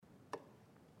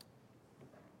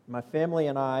My family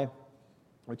and I,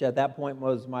 which at that point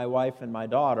was my wife and my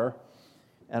daughter,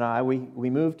 and we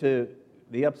moved to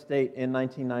the upstate in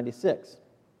 1996.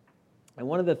 And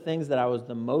one of the things that I was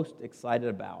the most excited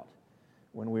about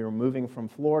when we were moving from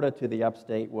Florida to the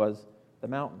upstate was the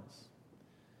mountains.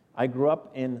 I grew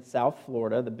up in South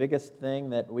Florida. The biggest thing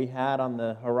that we had on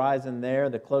the horizon there,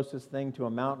 the closest thing to a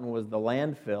mountain, was the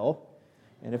landfill.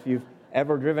 And if you've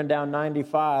ever driven down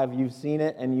 95, you've seen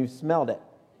it and you've smelled it.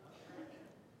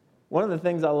 One of the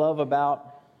things I love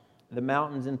about the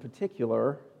mountains in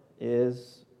particular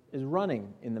is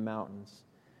running in the mountains.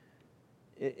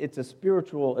 It's a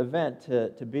spiritual event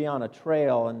to be on a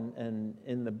trail and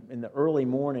in the early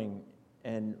morning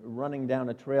and running down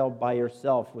a trail by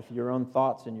yourself with your own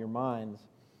thoughts in your minds.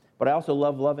 But I also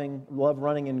love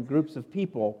running in groups of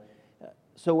people.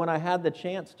 So when I had the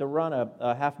chance to run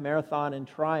a half marathon in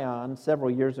Tryon several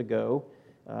years ago,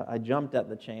 I jumped at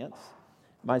the chance.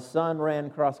 My son ran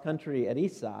cross country at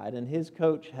Eastside, and his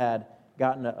coach had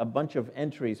gotten a bunch of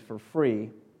entries for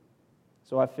free.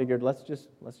 So I figured, let's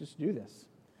just do this.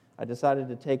 I decided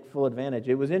to take full advantage.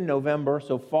 It was in November,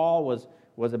 so fall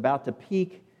was about to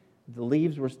peak. The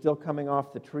leaves were still coming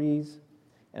off the trees.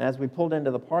 And as we pulled into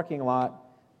the parking lot,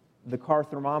 the car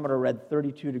thermometer read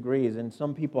 32 degrees. And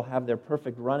some people have their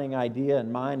perfect running idea,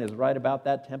 and mine is right about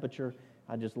that temperature.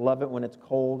 I just love it when it's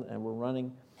cold and we're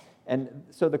running. And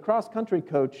so the cross-country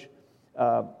coach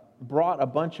brought a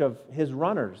bunch of his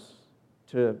runners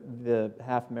to the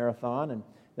half marathon, and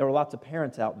there were lots of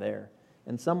parents out there.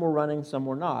 And some were running, some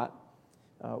were not.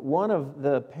 One of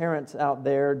the parents out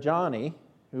there, Johnny,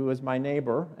 who was my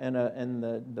neighbor and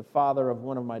the father of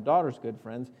one of my daughter's good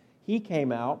friends, he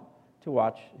came out to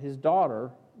watch his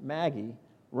daughter, Maggie,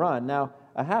 run. Now,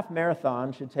 a half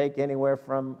marathon should take anywhere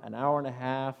from an hour and a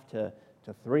half to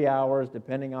 3 hours,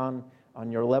 depending on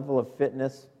your level of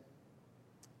fitness.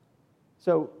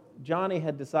 So Johnny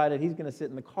had decided he's going to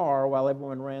sit in the car while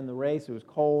everyone ran the race. It was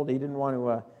cold. He didn't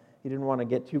want to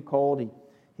get too cold.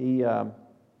 He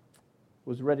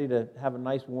was ready to have a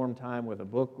nice warm time with a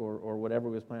book or whatever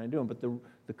he was planning on doing. But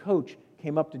the coach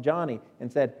came up to Johnny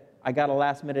and said, "I got a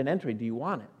last-minute entry. Do you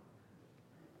want it?"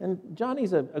 And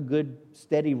Johnny's a good,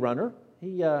 steady runner.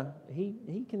 He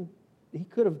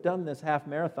could have done this half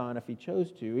marathon if he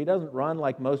chose to. He doesn't run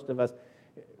like most of us.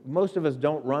 Most of us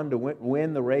don't run to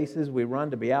win the races. We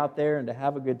run to be out there and to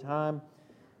have a good time,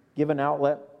 give an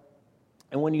outlet.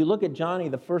 And when you look at Johnny,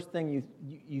 the first thing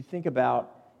you think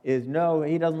about is, no,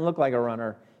 he doesn't look like a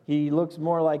runner. He looks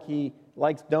more like he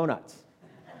likes donuts.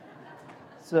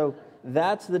 So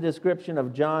that's the description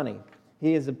of Johnny.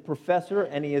 He is a professor,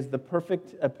 and he is the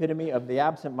perfect epitome of the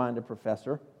absent-minded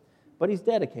professor, but he's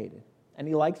dedicated, and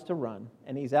he likes to run,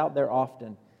 and he's out there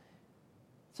often.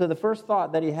 So the first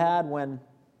thought that he had when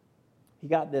he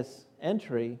got this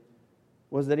entry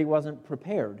was that he wasn't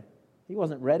prepared. He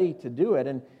wasn't ready to do it,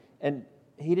 and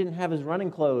he didn't have his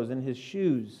running clothes and his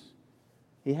shoes.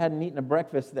 He hadn't eaten a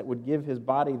breakfast that would give his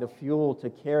body the fuel to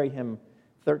carry him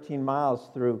 13 miles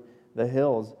through the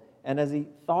hills. And as he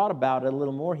thought about it a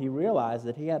little more, he realized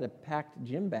that he had a packed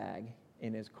gym bag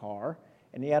in his car,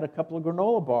 and he had a couple of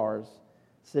granola bars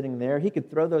sitting there. He could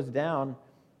throw those down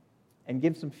and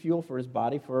give some fuel for his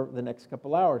body for the next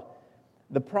couple hours.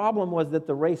 The problem was that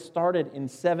the race started in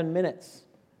 7 minutes.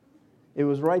 It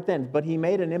was right then, but he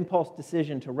made an impulse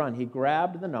decision to run. He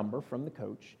grabbed the number from the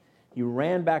coach. He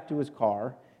ran back to his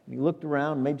car, and he looked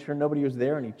around, made sure nobody was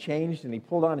there, and he changed, and he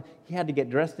pulled on. He had to get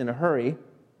dressed in a hurry,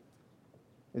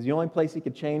 because the only place he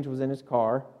could change was in his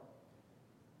car.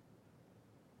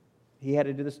 He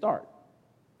headed to the start.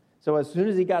 So as soon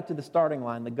as he got to the starting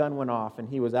line, the gun went off, and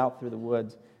he was out through the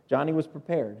woods. Johnny was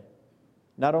prepared,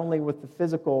 not only with the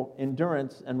physical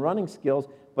endurance and running skills,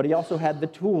 but he also had the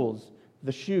tools,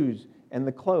 the shoes, and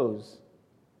the clothes.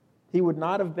 He would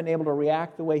not have been able to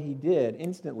react the way he did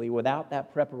instantly without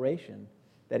that preparation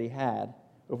that he had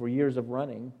over years of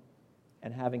running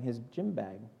and having his gym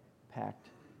bag packed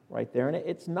right there. And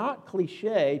it's not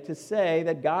cliche to say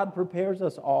that God prepares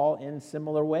us all in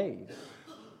similar ways.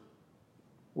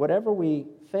 Whatever we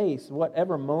face,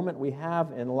 whatever moment we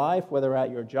have in life, whether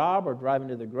at your job or driving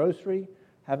to the grocery,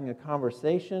 having a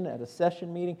conversation at a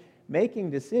session meeting, making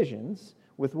decisions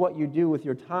with what you do with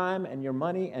your time and your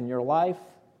money and your life,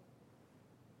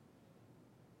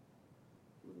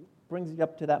 brings you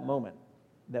up to that moment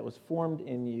that was formed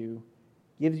in you,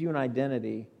 gives you an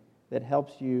identity that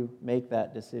helps you make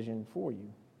that decision for you.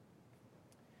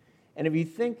 And if you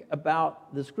think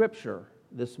about the scripture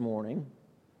this morning,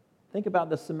 think about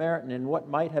the Samaritan and what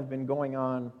might have been going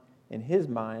on in his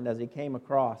mind as he came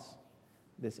across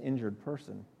this injured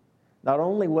person. Not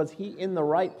only was he in the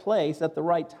right place at the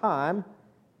right time,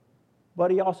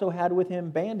 But he also had with him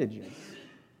bandages.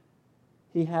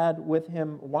 He had with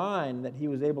him wine that he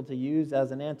was able to use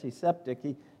as an antiseptic.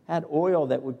 He had oil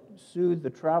that would soothe the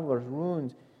traveler's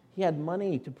wounds. He had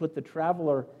money to put the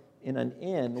traveler in an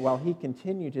inn while he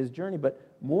continued his journey. But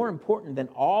more important than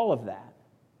all of that,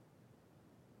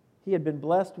 he had been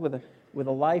blessed with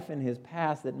a life in his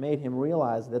past that made him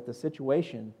realize that the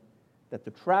situation that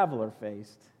the traveler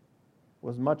faced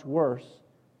was much worse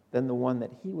than the one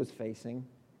that he was facing.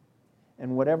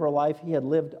 And whatever life he had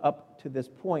lived up to this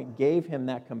point gave him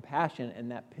that compassion and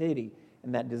that pity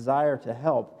and that desire to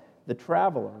help. The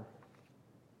traveler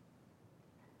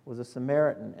was a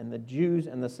Samaritan, and the Jews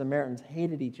and the Samaritans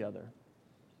hated each other.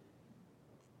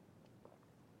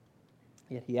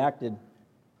 Yet he acted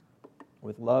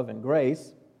with love and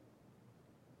grace.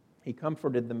 He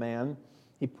comforted the man.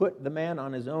 He put the man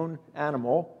on his own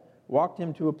animal, walked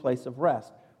him to a place of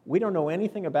rest. We don't know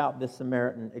anything about this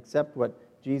Samaritan except what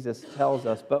Jesus tells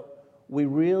us, but we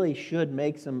really should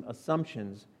make some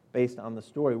assumptions based on the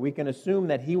story. We can assume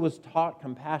that he was taught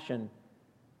compassion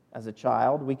as a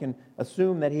child. We can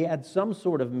assume that he had some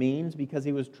sort of means because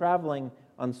he was traveling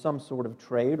on some sort of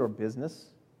trade or business.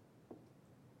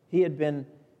 He had been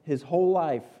his whole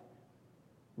life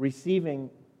receiving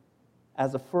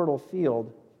as a fertile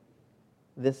field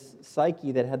this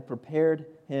psyche that had prepared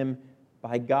him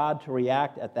by God to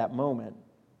react at that moment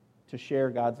to share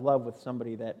God's love with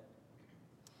somebody that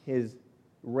his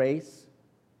race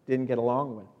didn't get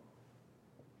along with.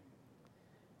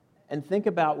 And think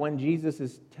about when Jesus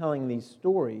is telling these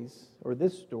stories, or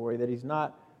this story, that he's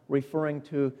not referring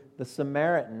to the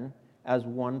Samaritan as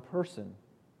one person.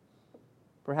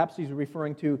 Perhaps he's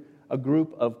referring to a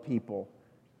group of people,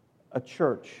 a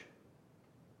church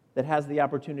that has the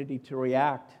opportunity to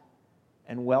react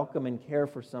and welcome and care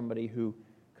for somebody who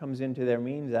comes into their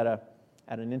means at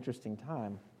an interesting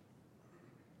time.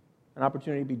 An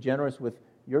opportunity to be generous with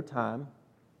your time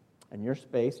and your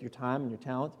space, your time and your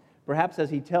talents. Perhaps as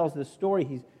he tells this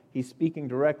story, he's speaking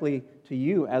directly to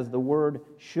you as the word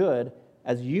should,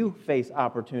 as you face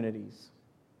opportunities,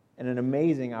 and an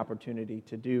amazing opportunity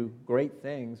to do great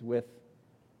things with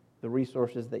the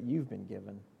resources that you've been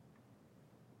given.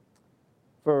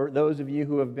 For those of you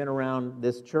who have been around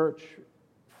this church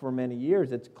for many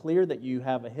years, it's clear that you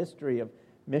have a history of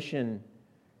mission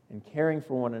and caring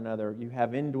for one another. You have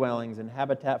indwellings and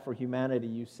Habitat for Humanity.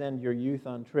 You send your youth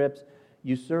on trips.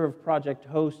 You serve Project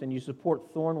Host, and you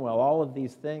support Thornwell. All of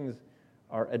these things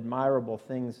are admirable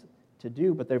things to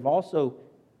do, but they've also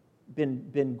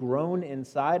been grown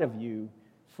inside of you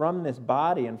from this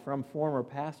body and from former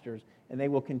pastors, and they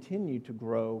will continue to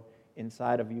grow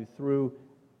inside of you through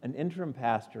an interim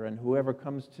pastor and whoever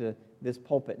comes to this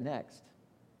pulpit next.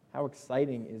 How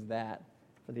exciting is that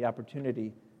for the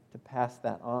opportunity to pass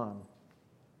that on?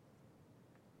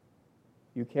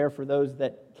 You care for those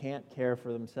that can't care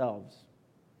for themselves.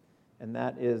 And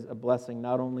that is a blessing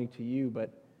not only to you,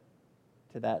 but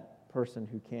to that person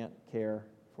who can't care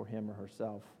for him or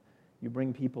herself. You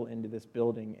bring people into this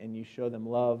building and you show them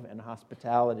love and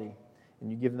hospitality, and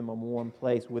you give them a warm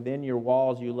place. Within your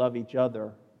walls, you love each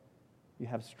other. You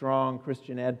have strong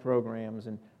Christian ed programs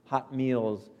and hot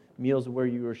meals where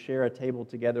you will share a table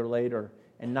together later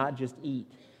and not just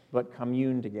eat, but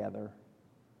commune together.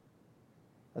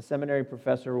 A seminary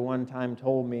professor one time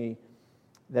told me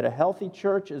that a healthy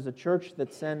church is a church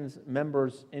that sends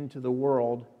members into the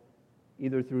world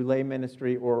either through lay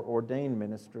ministry or ordained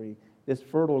ministry. This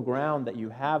fertile ground that you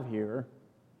have here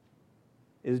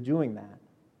is doing that.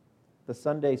 The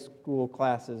Sunday school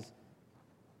classes,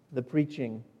 the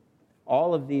preaching,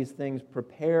 all of these things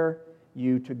prepare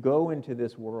you to go into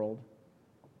this world.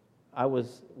 I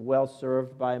was well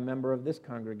served by a member of this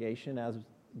congregation as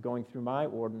going through my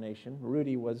ordination.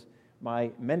 Rudy was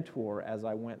my mentor as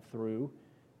I went through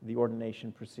the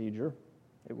ordination procedure.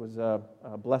 It was a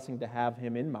blessing to have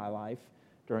him in my life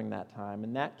during that time,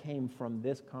 and that came from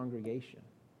this congregation.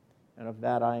 And of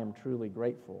that I am truly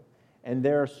grateful. And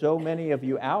there are so many of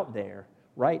you out there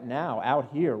right now, out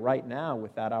here right now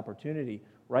with that opportunity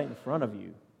right in front of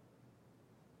you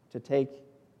to take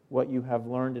what you have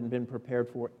learned and been prepared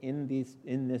for in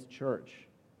this church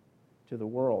to the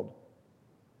world.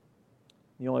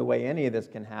 The only way any of this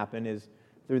can happen is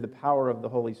through the power of the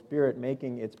Holy Spirit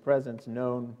making its presence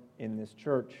known in this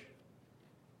church.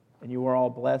 And you are all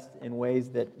blessed in ways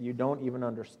that you don't even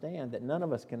understand, that none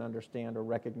of us can understand or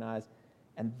recognize.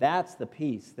 And that's the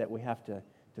peace that we have to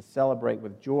celebrate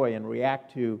with joy and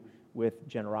react to with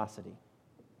generosity,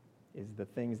 is the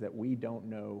things that we don't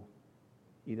know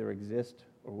either exist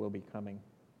or will be coming.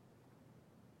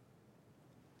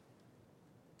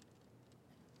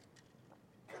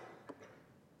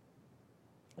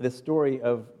 This story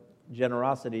of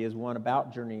generosity is one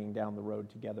about journeying down the road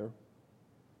together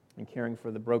and caring for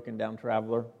the broken down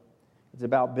traveler. It's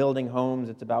about building homes.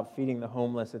 It's about feeding the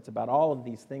homeless. It's about all of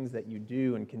these things that you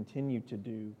do and continue to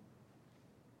do,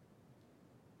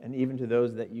 and even to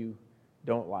those that you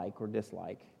don't like or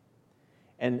dislike.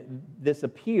 And this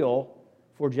appeal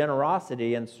for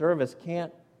generosity and service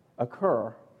can't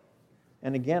occur.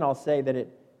 And again, I'll say that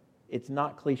it's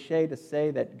not cliche to say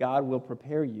that God will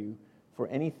prepare you for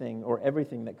anything or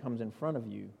everything that comes in front of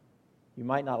you. You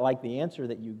might not like the answer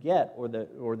that you get or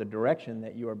the direction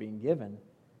that you are being given,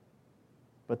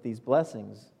 but these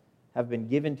blessings have been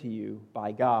given to you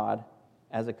by God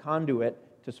as a conduit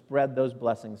to spread those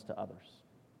blessings to others.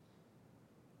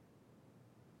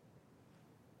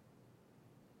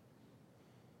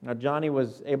 Now, Johnny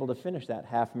was able to finish that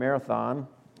half marathon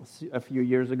a few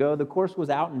years ago. The course was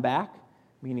out and back,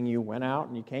 meaning you went out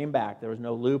and you came back. There was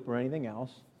no loop or anything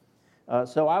else.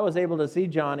 So I was able to see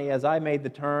Johnny as I made the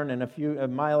turn, and a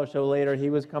mile or so later, he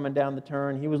was coming down the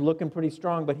turn. He was looking pretty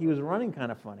strong, but he was running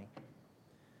kind of funny.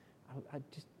 I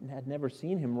just had never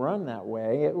seen him run that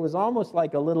way. It was almost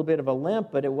like a little bit of a limp,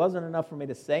 but it wasn't enough for me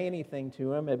to say anything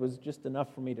to him. It was just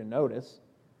enough for me to notice.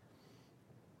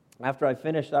 After I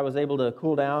finished, I was able to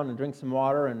cool down and drink some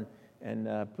water and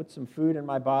put some food in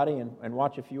my body and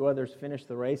watch a few others finish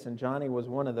the race. And Johnny was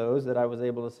one of those that I was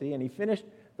able to see. And he finished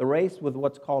the race with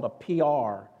what's called a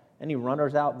PR. Any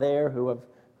runners out there who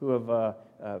have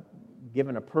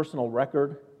given a personal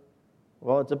record?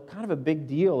 Well, it's kind of a big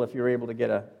deal if you're able to get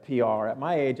a PR. At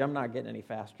my age, I'm not getting any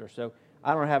faster, so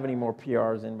I don't have any more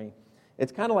PRs in me.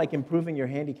 It's kind of like improving your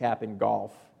handicap in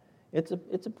golf. It's a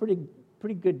pretty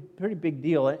big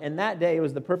deal. And that day, it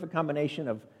was the perfect combination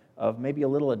of maybe a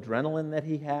little adrenaline that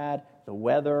he had, the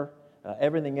weather,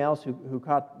 everything else who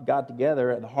got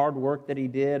together, the hard work that he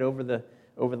did over the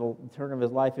turn of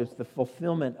his life. It was the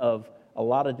fulfillment of a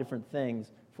lot of different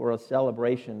things for a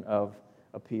celebration of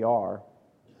a PR.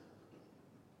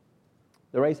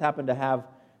 The race happened to have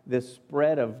this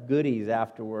spread of goodies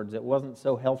afterwards. It wasn't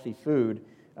so healthy food,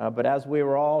 but as we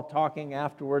were all talking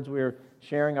afterwards, we were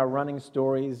sharing our running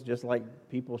stories, just like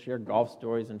people share golf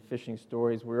stories and fishing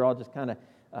stories. We were all just kind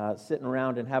of sitting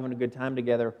around and having a good time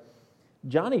together.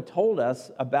 Johnny told us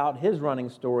about his running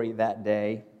story that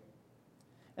day,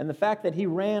 and the fact that he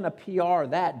ran a PR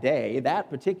that day, that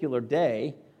particular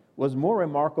day, was more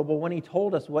remarkable when he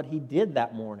told us what he did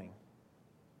that morning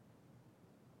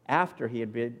after he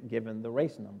had been given the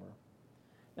race number.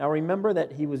 Now remember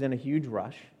that he was in a huge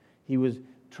rush. He was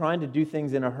trying to do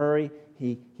things in a hurry.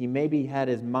 He maybe had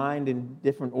his mind in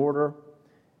different order.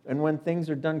 And when things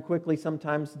are done quickly,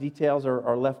 sometimes details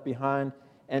are left behind.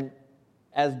 And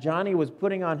as Johnny was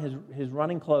putting on his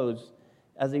running clothes,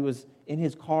 as he was in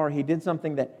his car, he did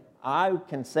something that I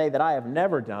can say that I have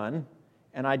never done,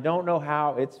 and I don't know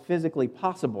how it's physically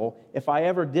possible. If I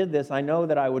ever did this, I know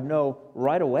that I would know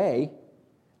right away.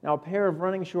 Now, a pair of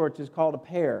running shorts is called a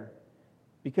pair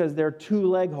because they're 2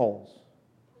 leg holes.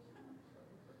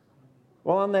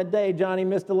 Well, on that day, Johnny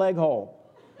missed a leg hole.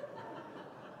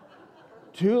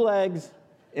 2 legs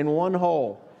in 1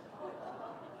 hole.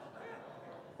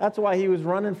 That's why he was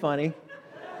running funny.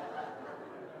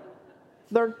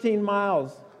 13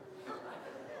 miles,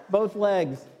 both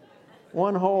legs,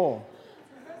 1 hole.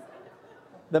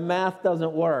 The math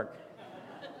doesn't work.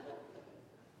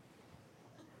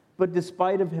 But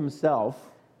despite of himself,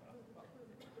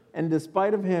 and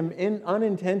despite of him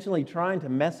unintentionally trying to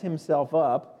mess himself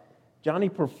up, Johnny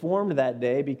performed that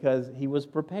day because he was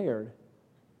prepared.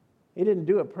 He didn't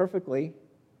do it perfectly.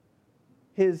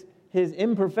 His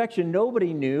imperfection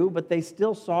nobody knew, but they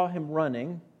still saw him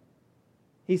running.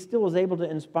 He still was able to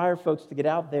inspire folks to get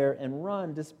out there and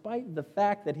run despite the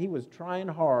fact that he was trying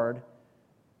hard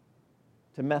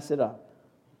to mess it up.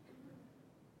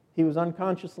 He was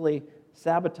unconsciously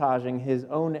sabotaging his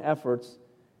own efforts,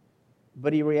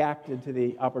 but he reacted to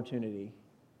the opportunity,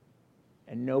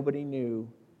 and nobody knew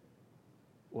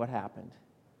what happened.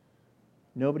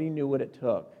 Nobody knew what it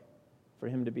took for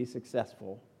him to be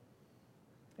successful.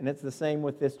 And it's the same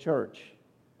with this church.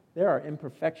 There are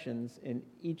imperfections in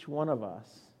each one of us,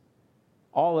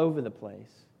 all over the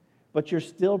place, but you're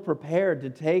still prepared to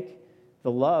take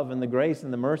the love and the grace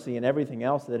and the mercy and everything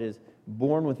else that is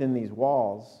born within these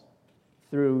walls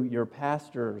through your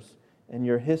pastors and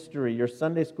your history, your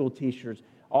Sunday school teachers,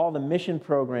 all the mission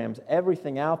programs,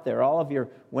 everything out there, all of your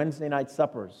Wednesday night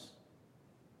suppers,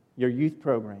 your youth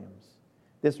programs.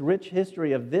 This rich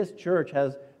history of this church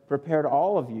has prepared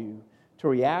all of you to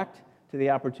react to the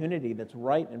opportunity that's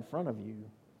right in front of you.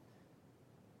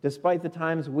 Despite the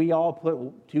times we all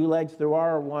put 2 legs through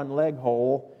our 1 leg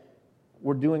hole,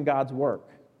 we're doing God's work.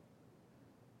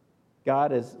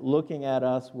 God is looking at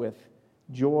us with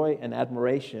joy and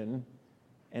admiration,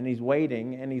 and He's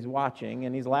waiting, and He's watching,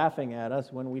 and He's laughing at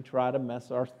us when we try to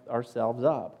mess ourselves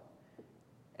up.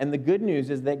 And the good news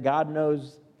is that God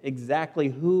knows exactly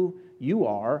who you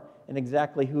are and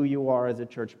exactly who you are as a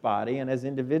church body and as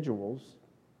individuals.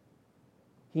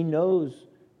 He knows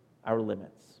our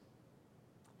limits.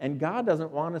 And God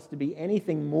doesn't want us to be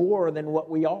anything more than what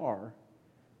we are,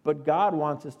 but God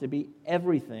wants us to be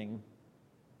everything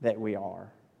that we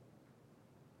are.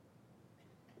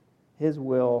 His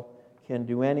will can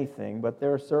do anything, but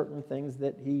there are certain things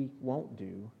that He won't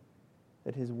do,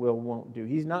 that His will won't do.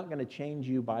 He's not going to change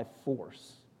you by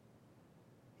force.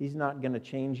 He's not going to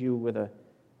change you with a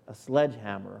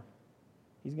sledgehammer.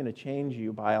 He's going to change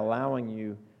you by allowing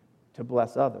you to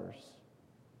bless others,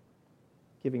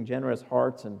 giving generous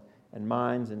hearts and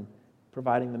minds and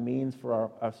providing the means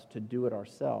for us to do it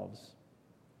ourselves.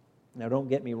 Now, don't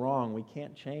get me wrong, we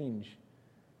can't change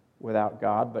without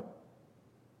God, but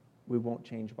we won't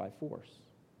change by force.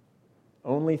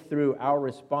 Only through our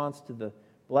response to the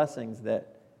blessings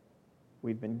that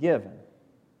we've been given.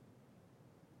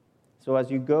 So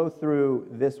as you go through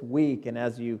this week and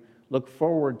as you look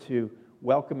forward to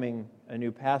welcoming a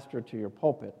new pastor to your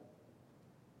pulpit,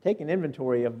 take an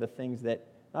inventory of the things that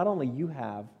not only you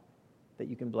have that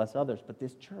you can bless others, but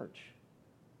this church.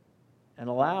 And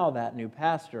allow that new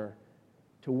pastor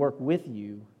to work with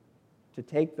you to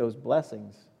take those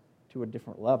blessings to a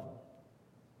different level.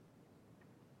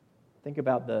 Think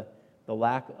about the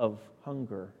lack of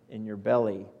hunger in your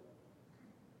belly.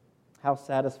 How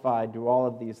satisfied do all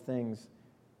of these things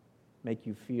make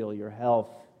you feel? Your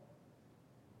health,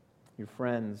 your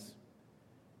friends,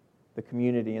 the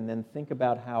community, and then think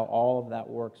about how all of that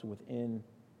works within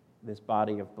this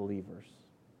body of believers.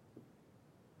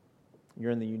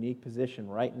 You're in the unique position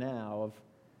right now of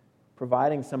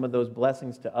providing some of those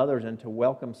blessings to others and to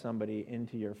welcome somebody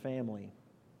into your family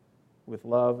with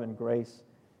love and grace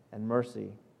and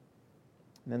mercy.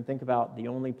 And then think about the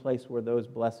only place where those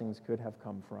blessings could have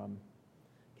come from.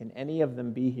 Can any of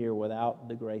them be here without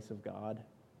the grace of God?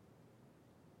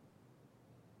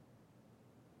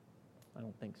 I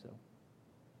don't think so.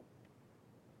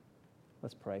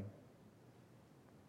 Let's pray.